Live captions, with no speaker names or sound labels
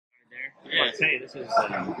Yeah. I'd say this is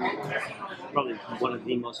probably one of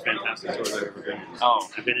the most fantastic tours I've ever been in. Oh.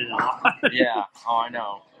 I've been in a lot. Yeah. Oh, I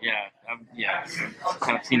know. Yeah. I've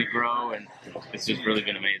kind of seen it grow, and it's just really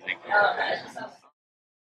been amazing.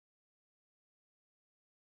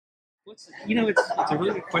 It's a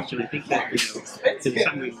really good question. I think that, it's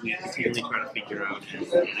something we continually try to figure out. And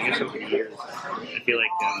I guess over the years, I feel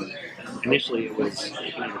like initially it was, the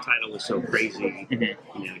title was so crazy,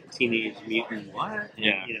 Teenage Mutant what? And,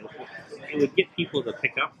 Yeah. it would get people to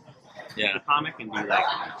pick up Yeah. the comic and be like,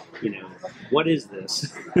 what is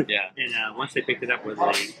this? Yeah. And once they picked it up,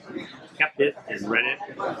 whether they kept it and read it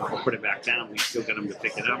or put it back down, we still got them to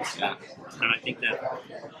pick it up. Yeah. And I think that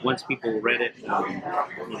once people read it,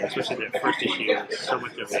 especially that first issue, is so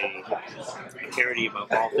much of a parody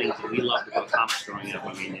about all things that we loved about comics growing up.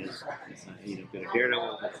 I mean, is bit of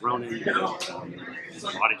Daredevil, bit of Ronin, a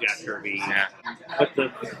lot of Jack Kirby. Yeah. But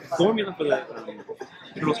the formula for the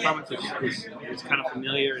Turtles comics is kind of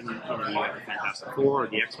familiar in the Fantastic Four or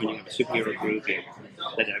the X-Men. You have a superhero group, you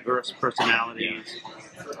have the diverse personalities,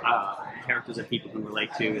 characters that people can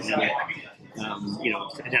relate to, and then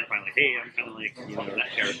identifying like, hey, I'm kind of like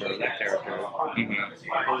that character or that character.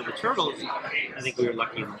 But with the Turtles, I think we were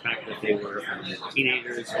lucky in the fact that they were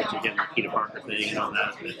teenagers, which again, the Peter Parker thing and all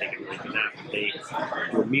that they could relate to that. But they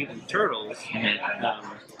were mutant turtles,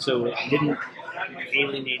 so it didn't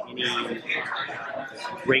alienate any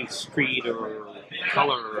race, creed, or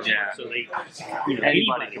color. Yeah. So they,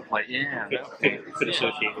 Anybody can play. Yeah. could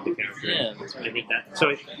associate with the character. Yeah. I think that. So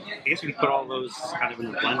I guess we put all those kind of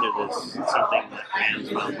in the blender. There's something that fans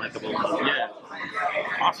found likable. Yeah.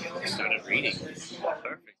 Awesome. I started reading.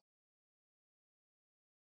 Perfect.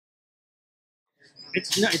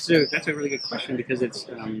 That's a really good question because it's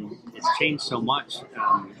changed so much.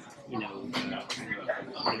 We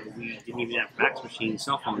didn't even have fax machines,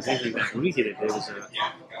 cell phones, anything like that. When we did it, there was a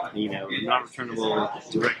non-returnable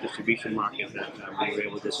direct distribution market that we were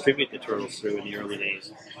able to distribute the Turtles through in the early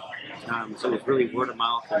days. So it was really word of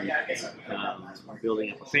mouth and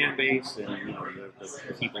building up a fan base, and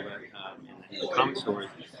the people that in the comic stores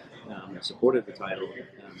supported the title.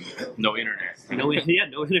 No internet. No internet.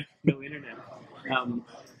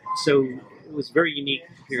 So it was a very unique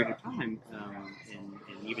period of time,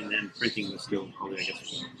 and even then, printing was still probably, I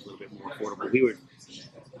guess, a little bit more affordable. We were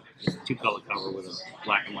two-color cover with a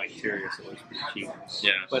black and white interior, so it was pretty cheap.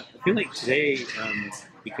 Yeah. But I feel like today,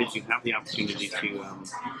 because you have the opportunity to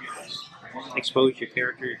expose your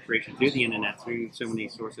character, your creation through the internet, through so many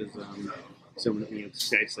sources, so many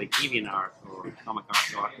sites like DeviantArt or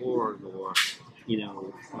ComicArt.org, or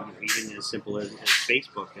even as simple as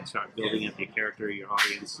Facebook, and start building up your character, your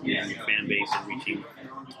audience, and your fan base, and reaching,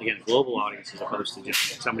 again, a global audience as opposed to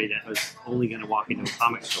just somebody that was only going to walk into a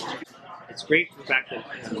comic store. It's great for the fact that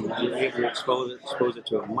you're able to expose it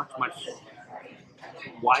to a much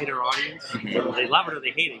wider audience. Whether they love it or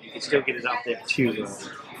they hate it, you can still get it out there to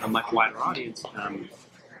a much wider audience. And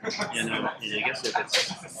I guess if it's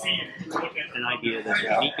an idea that's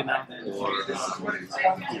unique enough, or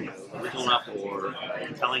original enough, or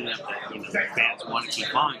compelling enough that fans want to keep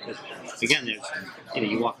following, because again, there's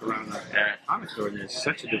you walk around a comic store and there's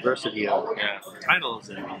such a diversity of titles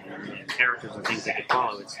and characters and things that you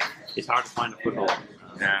follow. It's hard to find a foothold.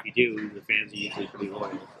 If you do, the fans are usually pretty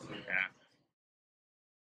loyal.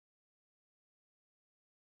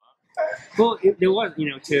 Well, there was,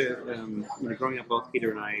 growing up, both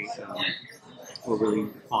Peter and I were really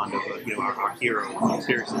fond of, our hero,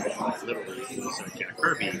 seriously, literally, was Jack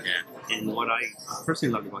Kirby. And what I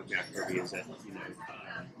personally loved about Jack Kirby is that,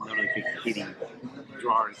 not only could he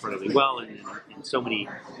draw incredibly well, and in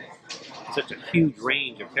such a huge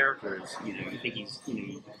range of characters, you think he's,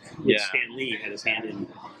 Stan Lee had his hand in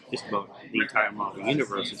just about the entire Marvel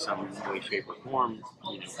universe in some way, shape, or form,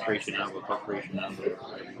 creation of, or co-creation of, or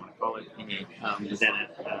whatever you want to call it. But then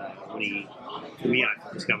for me,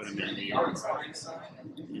 I discovered him in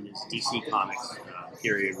his DC Comics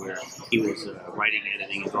period, where he was writing,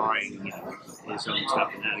 editing, and drawing, his own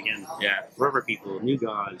stuff, and that again, Forever People, New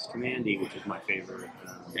Gods, Commandy, which is my favorite,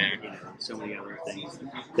 so many other things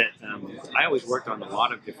that I always worked on a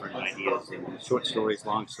lot of different ideas, short stories,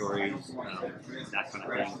 long stories, that kind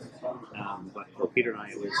of thing. But for Peter and I,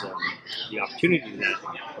 it was the opportunity that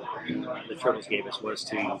the Turtles gave us was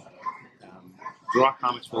to draw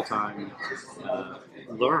comics full time,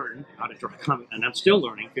 learn how to draw comics, and I'm still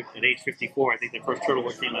learning. At age 54, I think the first Turtle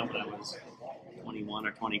book came out when I was 21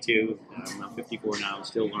 or 22. I'm 54 now. I'm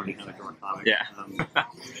still learning how to draw comics.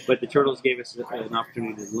 But the Turtles gave us an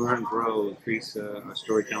opportunity to learn, grow, increase our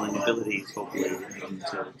storytelling abilities, hopefully, to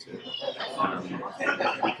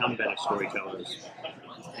become better storytellers.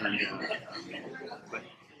 But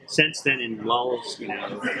since then, in lulls, when there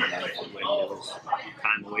was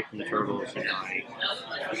time away from the Turtles,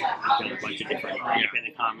 I've done a bunch of different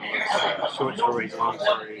independent comics, short stories, long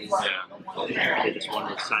stories. I did this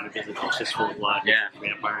one with Simon Business, just full of blood,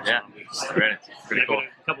 vampire and zombies. Right. Pretty I've cool. got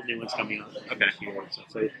a couple new ones coming out Okay. this year.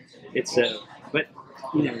 So it's but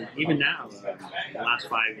even now, the last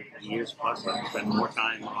 5 years plus, I've spent more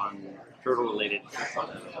time on turtle-related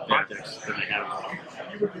projects than I have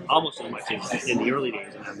almost as much as in the early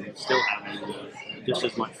days, and I'm still having just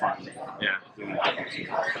as much fun. Doing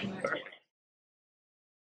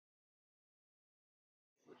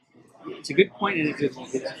it's a good point, and it's a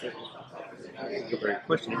very good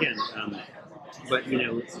question again. But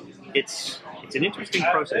it's an interesting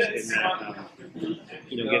process in that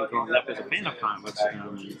getting growing up as a fan of comics.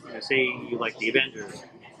 Say you like the Avengers.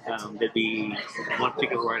 There'd be one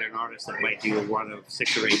particular writer and artist that might do a run of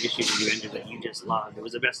 6 or 8 issues of the Avengers that you just loved. It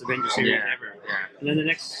was the best Avengers series ever. And then the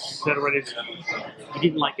next set of writers you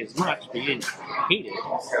didn't like as much, but you didn't hate it,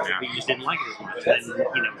 but you just didn't like it as much. And then,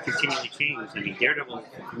 continually changed. I mean, Daredevil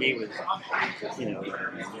for me was,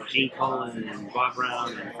 Gene Colan and Bob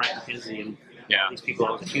Brown and Frank McKenzie and these people.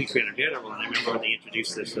 I was a huge fan of Daredevil, and I remember when they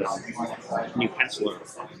introduced this new penciler,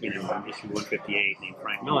 in issue 158 named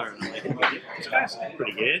Frank Miller, and I'm like, okay, this guy's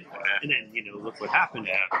pretty good. And then, look what happened.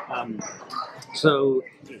 So,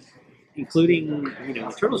 including,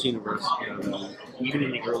 the Turtles universe, even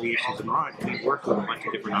in the early issues of Mirage, we worked with a bunch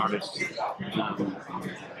of different artists that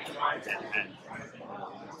had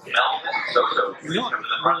not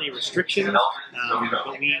really restrictions,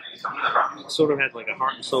 but we sort of had like a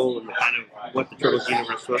heart and soul in the kind of what the Turtles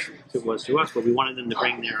universe was to us, but we wanted them to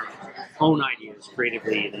bring their own ideas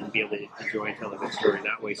creatively and then be able to enjoy and tell a good story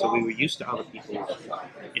that way. So we were used to other people's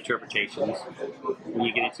interpretations. When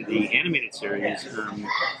you get into the animated series,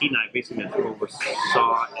 Pete and I basically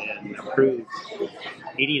oversaw and approved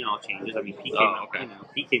any and all changes. I mean, Pete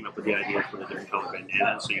came up with the ideas for the different color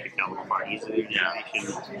bandanas, so you could tell apart easily the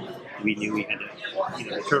animation. We knew we had to,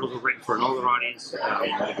 the Turtles were written for an older audience. The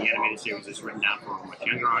animated series is written out for a much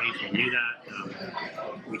younger audience. We knew that.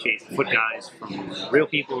 We changed the foot guys from real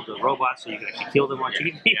people to robots, so you could actually kill them on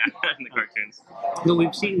TV. In the cartoons. But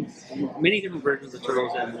we've seen many different versions of the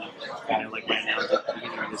Turtles, and like right now,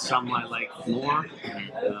 there's some I like more,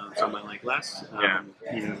 some I like less.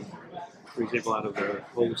 For example, out of the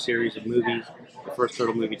whole series of movies, the first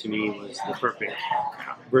Turtle movie to me was the perfect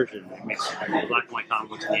version. It makes the black and white comic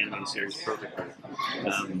books and the animated series perfect.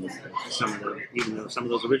 Even though some of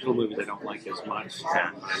those original movies I don't like as much,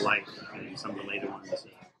 I like, and some of the later ones.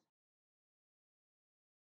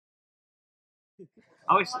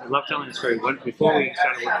 I love telling the story. Before we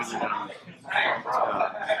started working on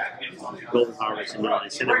Golden Harvest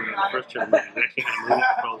and Cinema, the first Turtle movie, we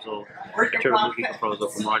actually had a Turtle movie proposal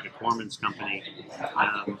from Roger Corman's company,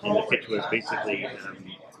 and the pitch was basically, I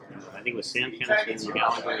think it was Sam Kinison,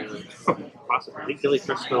 Gallagher, possibly Billy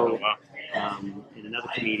Crystal, and another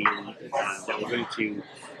comedian that were going to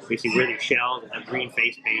basically wear their shells and have green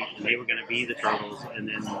face paint, and they were going to be the Turtles, and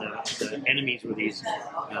then the enemies were these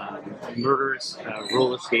murderous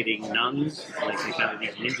roller skating nuns, like kind of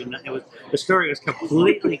these ninja nuns. The story was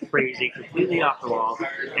completely crazy, completely off the wall,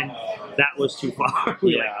 and that was too far.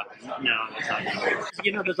 No, that's not going to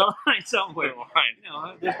work. There's a line somewhere.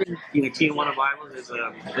 There's been, Tijuana Bible. There's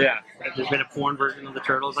been a porn version of the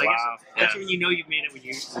Turtles. I guess that's when you've made it,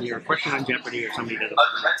 when you're a question on Jeopardy or somebody does a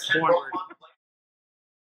porn version.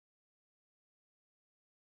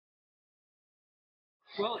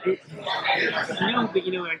 Well, I think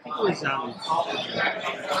it was,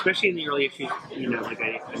 especially in the early issues, like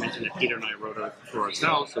I mentioned that Peter and I wrote for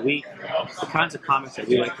ourselves, so the kinds of comics that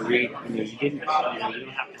we like to read, you don't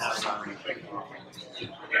have to have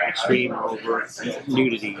extreme or overt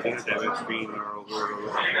nudity, you don't have to have extreme or overt or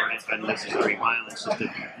unnecessary violence just to,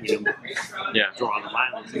 draw the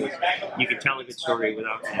violence. You can tell a good story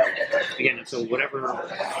without, again, so whatever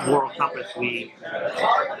moral compass we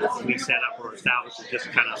set up or established is just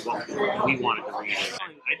kind of what we wanted to read.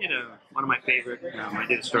 I did one of my favorite. I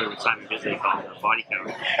did a story with Simon Bisley called Body Count,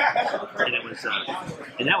 and it was,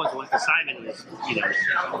 and that was one because Simon was,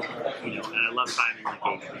 and I love Simon like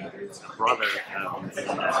a brother,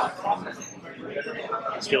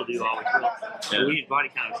 still do always will. So we did Body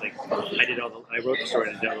Count. It's like I wrote the story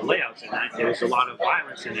and did all the layouts, and there was a lot of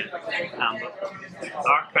violence in it. But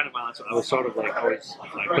our kind of violence, I was sort of like always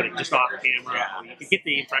put it just off camera. You could get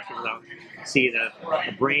the impression without seeing the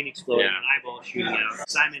brain exploding and eyeball shooting out.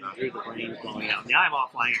 Simon drew the brains blowing out and the eyeball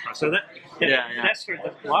flying across. So that's sort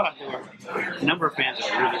of a number of fans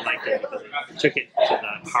that really liked it because it took it to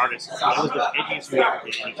the hardest. It was the edgiest we ever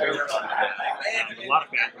did any Turtles. A lot of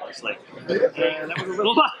fans were just like, that was a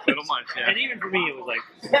little much. Little much, yeah. And even for me, it was like,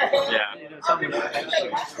 Yeah. you know, someone.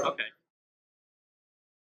 Okay.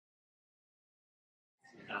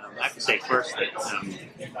 I have to say first that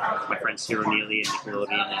my friends Cyril Neely and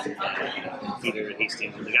Nickelodeon and Peter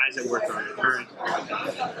Hastings and the guys that work on the current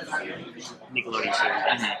Nickelodeon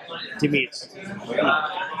series, to me it's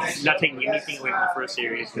not taking anything away from the first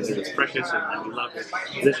series because it was precious and we loved it.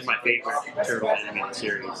 This is my favorite turtle animated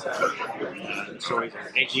series. The stories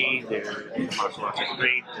are edgy, the martial arts are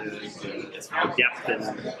great, the depth and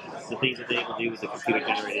the things that they able to do with the computer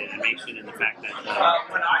generated animation and the fact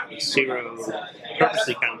that Cyril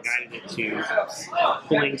purposely kind of guided it to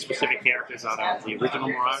pulling specific characters out of the original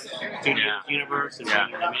Mirage Studios universe and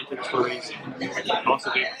bringing them into the stories.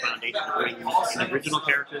 Also gave the foundation to bring in original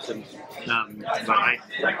characters, and but I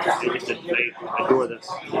adore the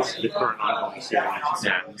current ongoing series.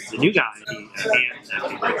 The new guy,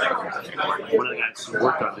 one of the guys who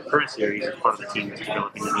worked on the current series, is part of the team that's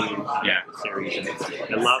developing the new series.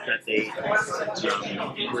 And I love that they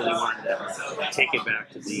really wanted to take it back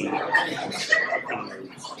to the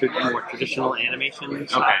more traditional animation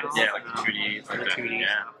style. Okay. Yeah, like the 2D, the 2D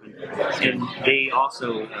stuff. stuff. And they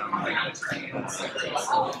also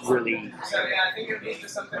really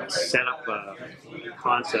set up a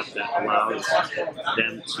concept that allows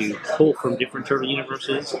them to pull from different turtle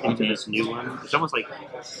universes into this new one. It's almost like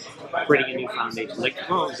creating a new foundation. Like,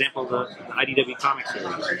 for example, the IDW comic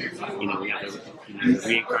series. You know, we have the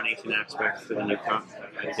reincarnation aspect for the new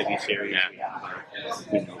IDW series. We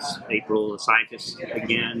have, April, the scientist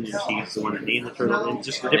again, and she's the one that named the turtle. And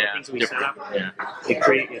just the different things that we set up,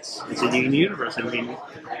 it's a new universe. I mean,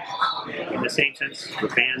 in the same sense, the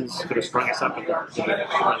fans could have sprung us up to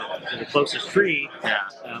the closest tree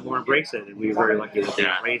or embrace it, and we were very lucky that they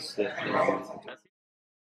embraced it.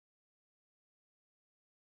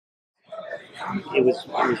 It was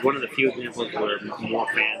one of the few examples where more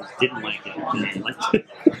fans didn't like it than they liked it.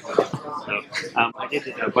 So I did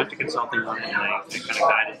a bunch of consulting on it, and I kind of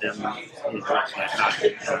guided them in the direction I thought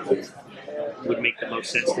would make the most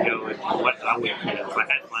sense to go, and what I would, if I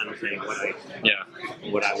had final say,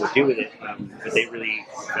 what I would do with it. But they really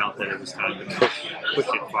felt that it was time to push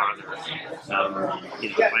it farther.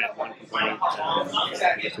 If I had one complaint,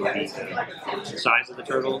 I guess it would be the size of the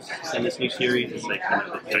turtles in this new series. It's like,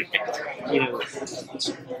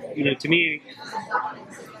 to me,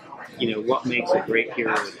 what makes a great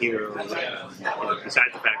hero a hero,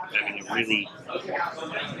 besides the fact of having a really,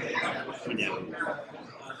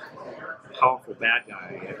 powerful bad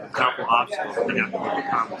guy, a powerful obstacle that they have to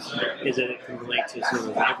overcome, is that it can relate to sort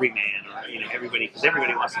of every man or everybody, because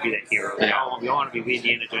everybody wants to be that hero. We all want to be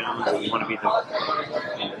Indiana Jones, and we want to be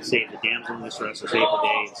the save the damsel in distress or save the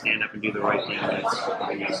day and stand up and do the right thing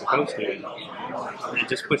that's you're supposed to. And it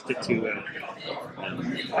just pushed it to.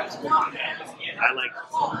 I like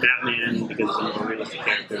Batman because he's a more realistic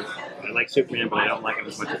character. I like Superman, but I don't like him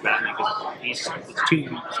as much as Batman because it's too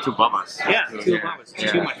above us. Yeah, too above us.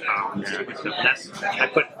 It's too much power. It's too much stuff. And I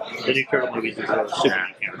put the new Turtle movies as a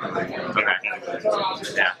Superman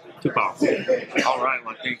character. Yeah. Too powerful. All right,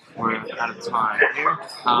 well, I think we're out of time here.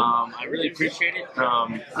 I really appreciate it.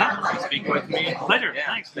 Speaking with me. Pleasure.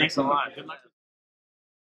 Yeah, Thanks a lot. Good luck.